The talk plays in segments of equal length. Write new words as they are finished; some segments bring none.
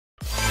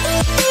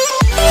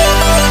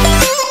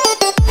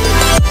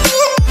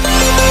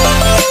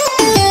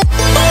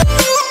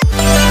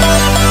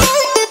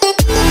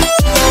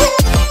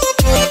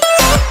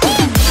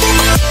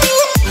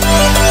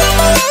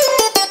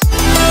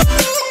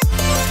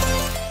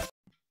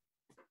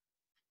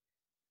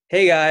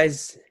Hey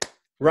guys,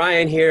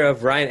 Ryan here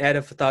of Ryan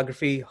Edda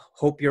Photography.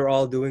 Hope you're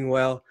all doing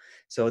well.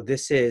 So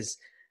this is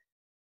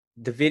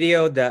the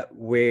video that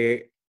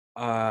we're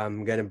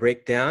gonna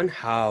break down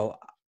how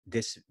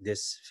this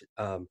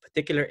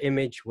particular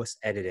image was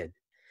edited.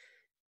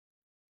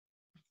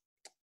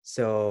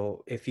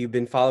 So if you've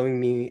been following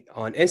me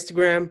on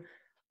Instagram,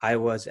 I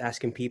was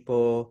asking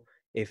people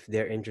if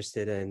they're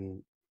interested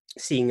in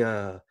seeing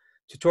a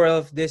tutorial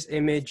of this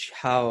image,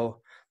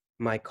 how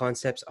my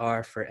concepts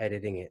are for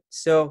editing it.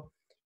 So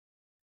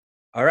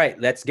all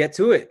right, let's get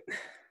to it.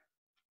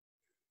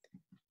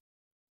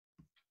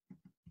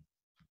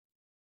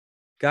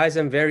 Guys,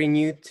 I'm very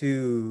new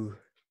to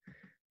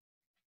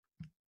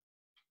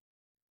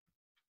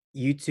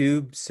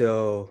YouTube,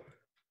 so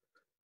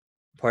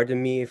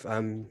pardon me if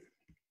I'm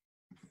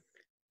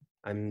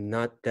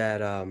not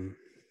that I'm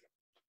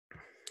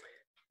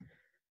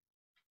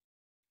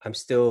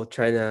still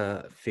trying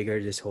to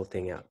figure this whole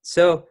thing out.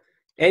 So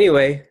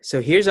anyway,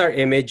 so here's our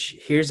image,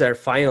 here's our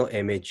final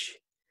image,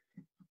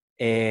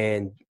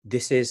 and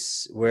this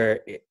is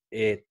where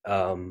it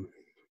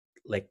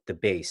like the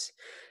base.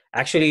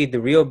 Actually,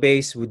 the real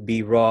base would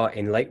be raw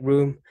in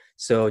Lightroom.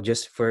 So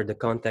just for the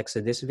context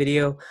of this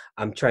video,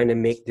 I'm trying to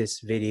make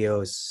this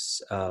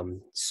videos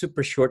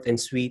super short and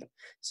sweet,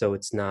 so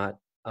it's not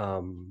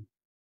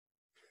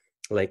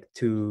like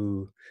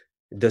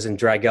it doesn't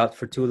drag out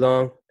for too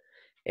long,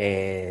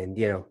 and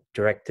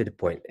direct to the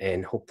point,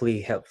 and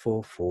hopefully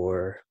helpful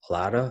for a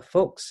lot of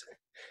folks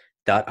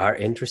that are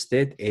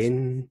interested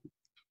in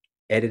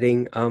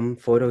editing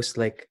photos,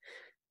 like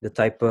the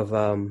type of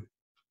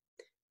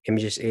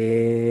images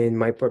in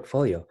my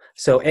portfolio.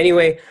 So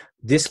anyway,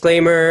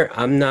 disclaimer,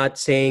 I'm not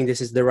saying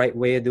this is the right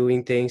way of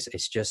doing things.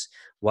 It's just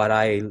what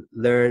I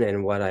learn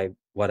and what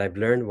I've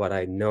learned, what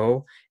I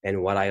know,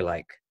 and what I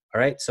like.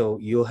 All right, so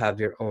you'll have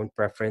your own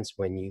preference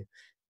when you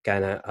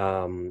kind of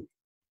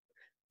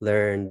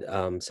learned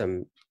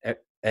some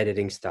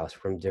editing styles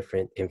from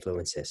different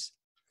influences.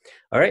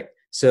 All right,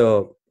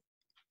 so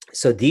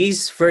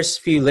these first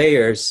few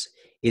layers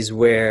is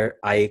where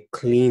I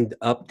cleaned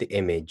up the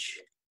image.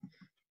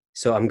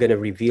 So I'm gonna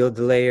reveal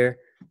the layer.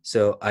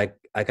 So I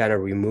kind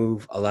of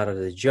remove a lot of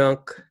the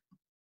junk.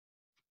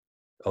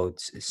 Oh, it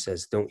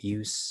says don't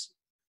use.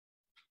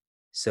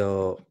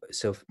 So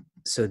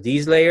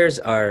these layers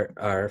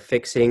are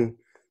fixing.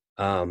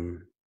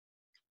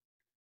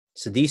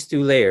 So these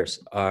two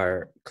layers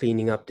are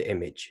cleaning up the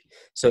image.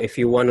 So if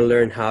you want to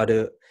learn how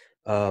to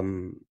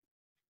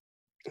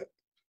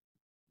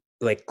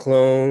like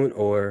clone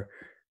or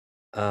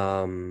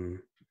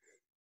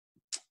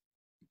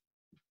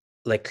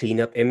like clean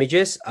up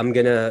images, I'm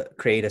gonna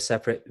create a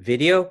separate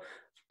video.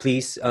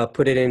 Please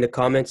put it in the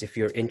comments if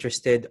you're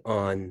interested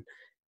on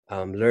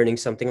learning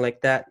something like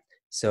that.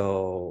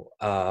 So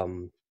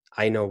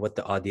I know what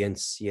the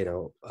audience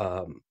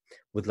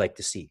would like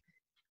to see.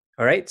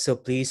 All right, so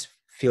please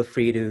feel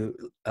free to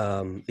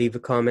leave a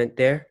comment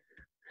there.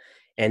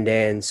 And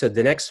then so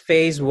the next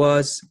phase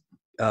was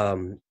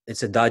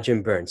it's a dodge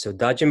and burn. So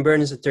dodge and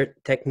burn is a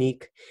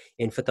technique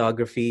in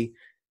photography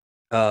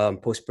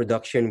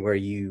post-production where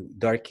you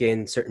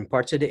darken certain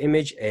parts of the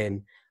image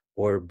and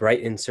or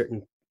brighten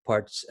certain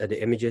parts of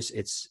the images.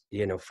 It's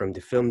from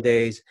the film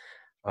days.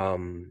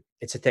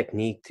 It's a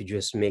technique to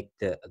just make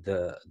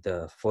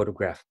the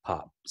photograph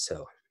pop.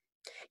 So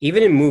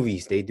even in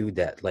movies they do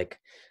that. Like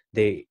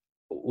they,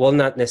 well,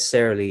 not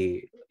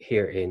necessarily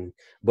here in,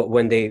 but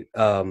when they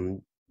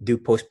do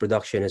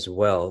post-production as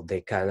well,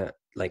 they kind of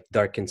like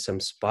darken some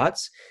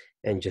spots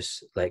and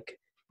just like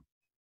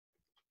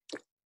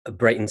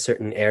brighten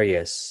certain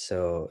areas.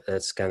 So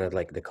that's kind of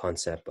like the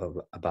concept of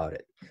about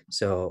it.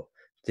 So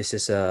this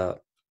is so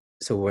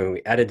when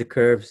we added the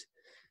curves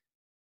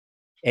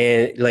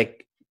and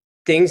like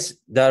things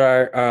that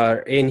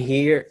are in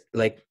here,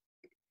 like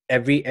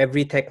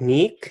every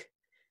technique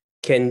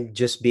can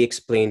just be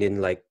explained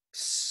in like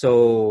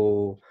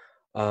so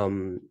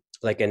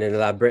like an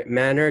elaborate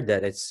manner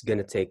that it's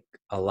gonna take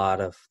a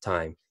lot of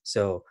time.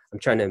 So I'm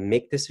trying to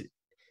make this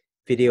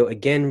video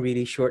again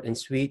really short and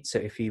sweet. So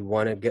if you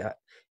want to get,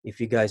 if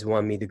you guys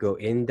want me to go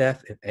in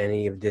depth if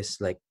any of this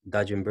like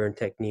dodge and burn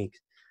techniques,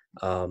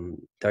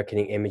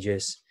 darkening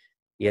images,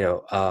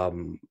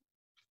 write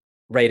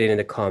it in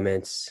the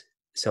comments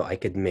so I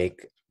could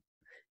make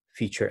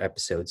future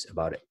episodes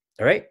about it.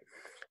 All right,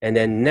 and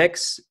then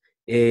next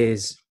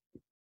is,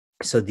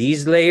 so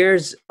these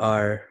layers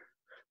are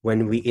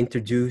when we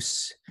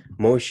introduce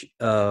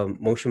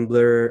motion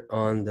blur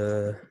on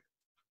the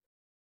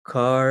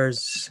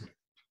cars.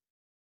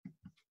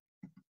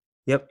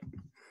 Yep.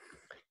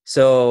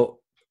 So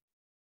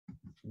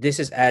this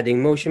is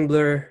adding motion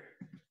blur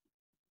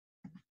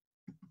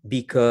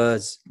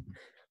because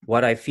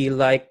what I feel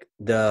like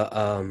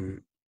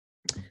the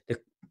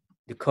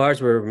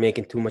cars were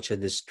making too much of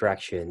a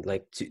distraction,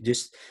 like to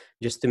just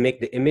to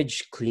make the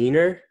image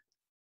cleaner.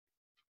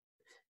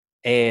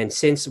 And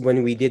since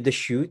when we did the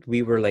shoot,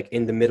 we were like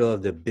in the middle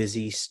of the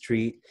busy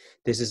street.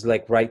 This is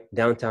like right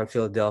downtown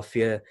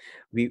Philadelphia.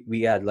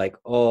 We had like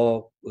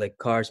all like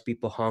cars,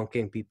 people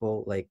honking,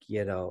 people like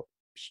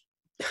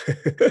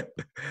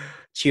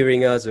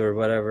cheering us or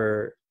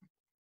whatever.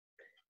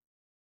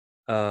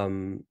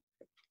 Um,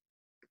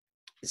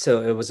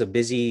 so it was a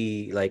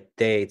busy like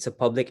day. It's a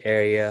public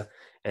area,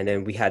 and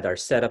then we had our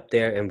setup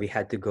there, and we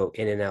had to go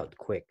in and out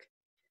quick.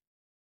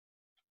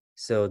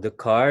 So the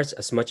cars,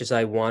 as much as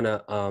I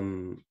wanna,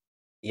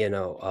 you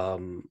know,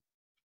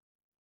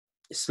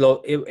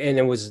 and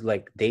it was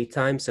like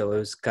daytime, so it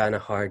was kind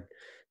of hard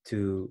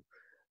to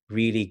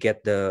really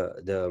get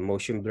the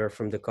motion blur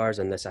from the cars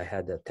unless I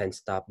had the 10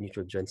 stop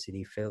neutral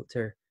density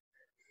filter.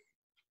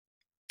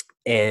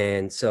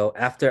 And so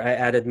after I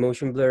added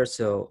motion blur,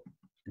 so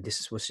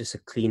this was just a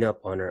cleanup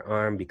on her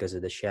arm because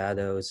of the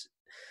shadows.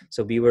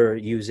 So we were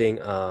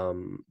using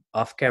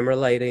off-camera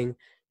lighting,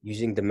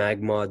 using the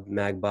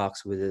mag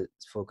box with a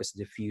focus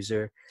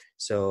diffuser.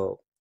 So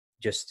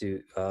just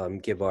to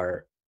give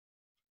our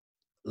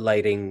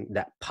lighting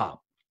that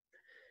pop,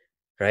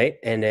 right?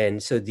 And then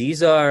so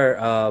these are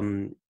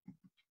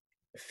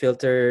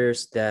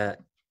filters that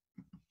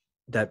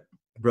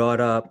brought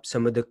up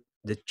some of the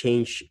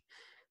change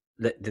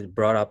that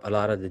brought up a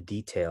lot of the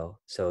detail.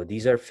 So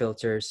these are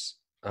filters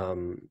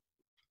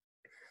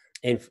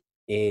in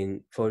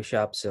in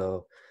Photoshop.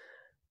 So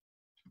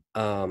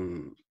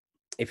um,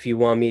 if you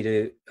want me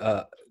to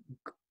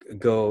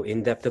go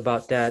in depth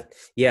about that,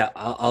 yeah,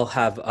 I'll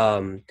have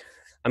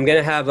I'm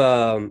gonna have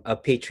a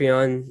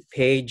Patreon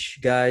page,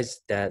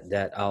 guys,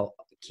 that I'll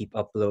keep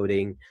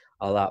uploading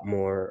a lot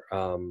more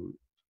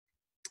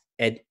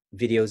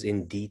videos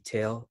in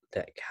detail,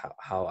 that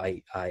how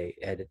I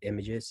edit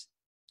images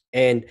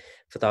and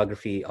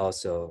photography,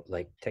 also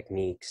like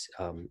techniques,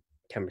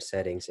 camera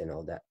settings and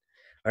all that.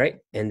 All right,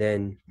 and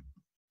then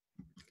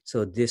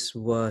so this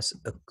was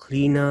a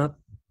cleanup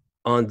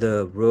on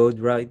the road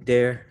right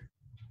there,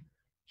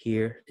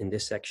 here in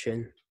this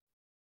section.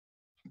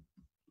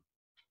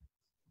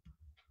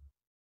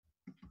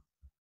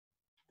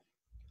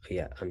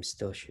 Yeah, I'm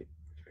still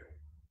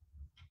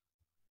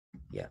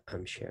yeah,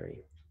 I'm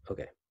sharing.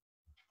 Okay,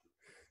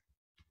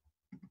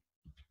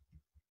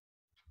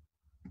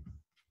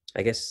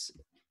 I guess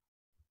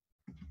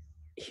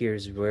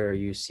here's where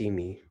you see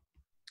me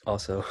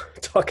also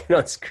talking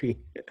on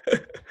screen.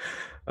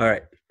 All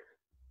right,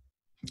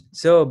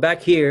 so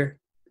back here,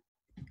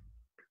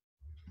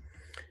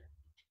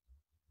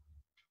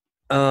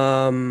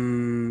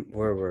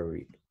 where were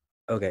we?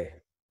 Okay,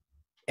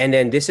 and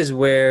then this is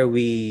where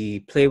we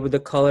play with the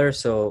color.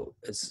 So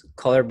it's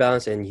color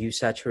balance and hue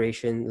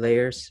saturation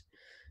layers.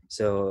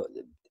 So,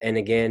 and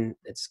again,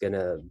 it's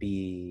gonna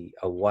be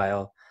a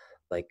while.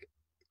 Like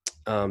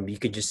you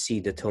could just see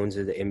the tones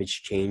of the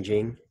image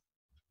changing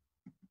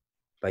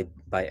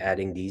by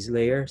adding these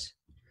layers.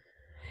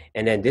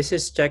 And then this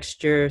is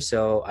texture.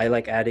 So I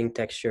like adding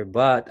texture,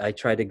 but I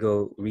try to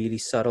go really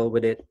subtle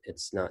with it.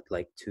 It's not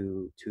like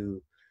too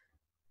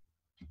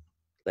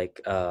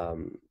like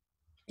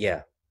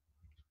yeah.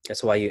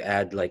 That's why you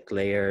add like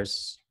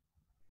layers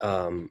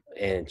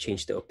and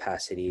change the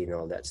opacity and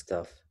all that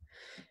stuff.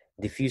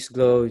 Diffuse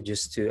glow,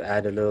 just to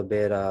add a little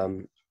bit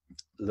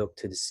look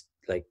to this,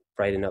 like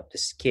brighten up the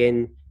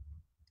skin.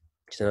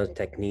 It's another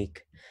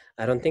technique.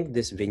 I don't think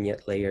this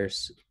vignette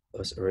layers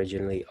was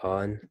originally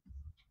on.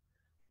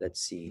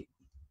 Let's see.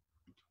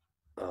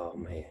 Oh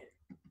man,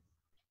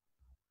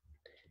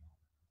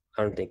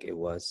 I don't think it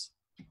was,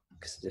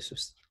 because this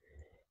was.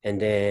 And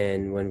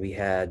then when we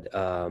had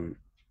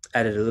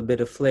added a little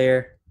bit of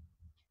flare,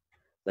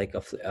 like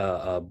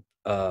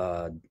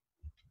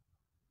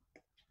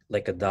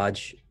like a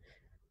dodge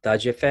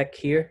effect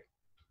here,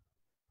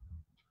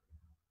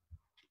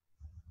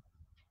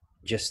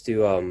 just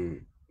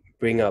to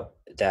bring up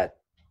that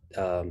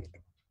um,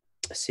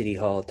 city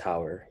hall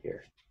tower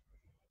here.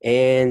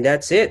 And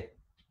that's it.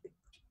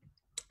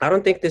 I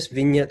don't think this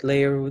vignette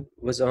layer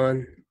was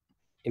on.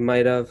 It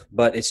might have,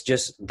 but it's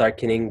just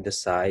darkening the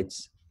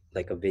sides,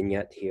 like a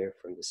vignette here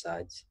from the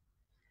sides.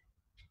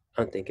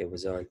 I don't think it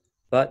was on.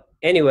 But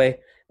anyway,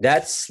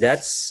 that's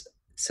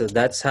so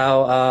that's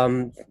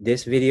how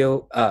this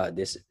video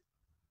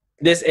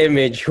this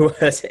image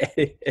was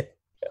edited.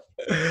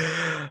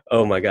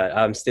 Oh my god,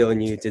 I'm still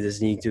new to this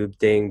YouTube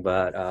thing,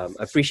 but I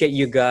appreciate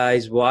you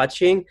guys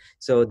watching.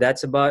 So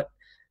that's about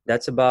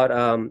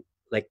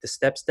like the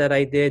steps that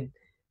I did.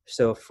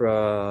 So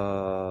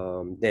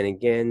from then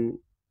again,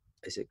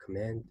 is it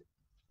command?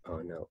 Oh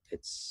no,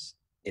 it's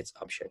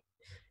option.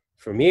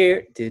 From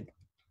here to,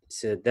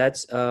 so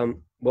that's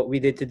what we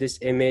did to this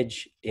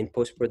image in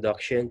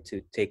post-production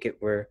to take it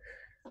where,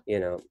 you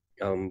know,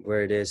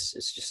 where it is.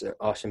 It's just an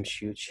awesome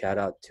shoot. Shout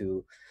out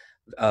to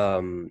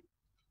um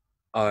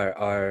our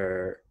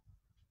our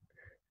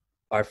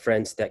our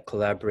friends that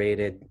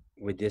collaborated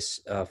with this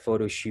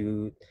photo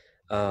shoot.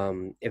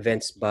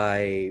 Events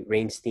by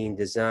Rainstein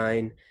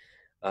Design,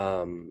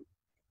 um,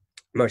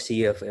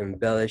 Marcia of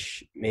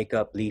Embellish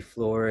Makeup, Lee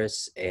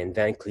Flores, and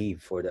Van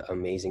Cleve for the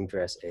amazing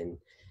dress, and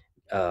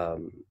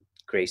um,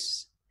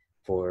 Grace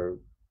for,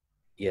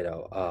 you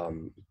know,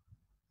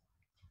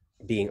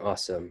 being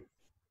awesome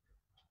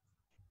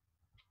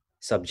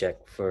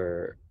subject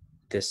for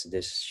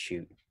this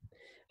shoot.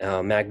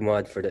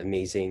 Magmod for the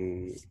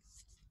amazing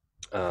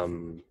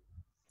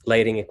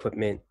lighting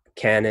equipment.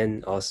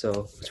 Canon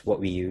also is what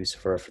we use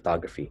for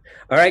photography.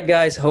 All right,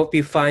 guys. Hope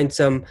you find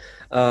some,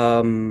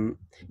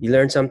 you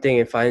learn something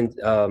and find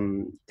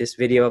this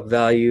video of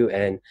value.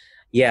 And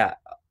yeah,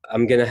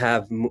 I'm gonna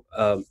have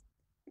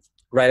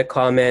write a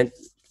comment,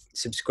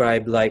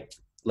 subscribe, like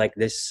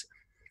this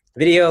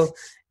video,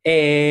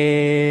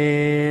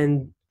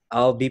 and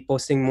I'll be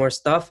posting more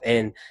stuff.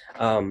 And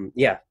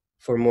yeah,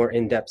 for more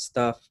in-depth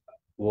stuff,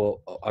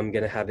 I'm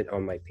gonna have it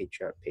on my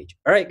Patreon page.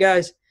 All right,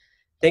 guys.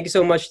 Thank you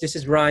so much. This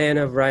is Ryan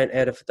of Ryan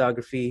Edda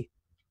Photography.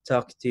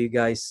 Talk to you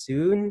guys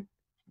soon.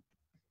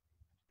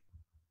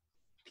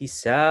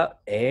 Peace out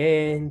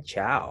and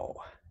ciao.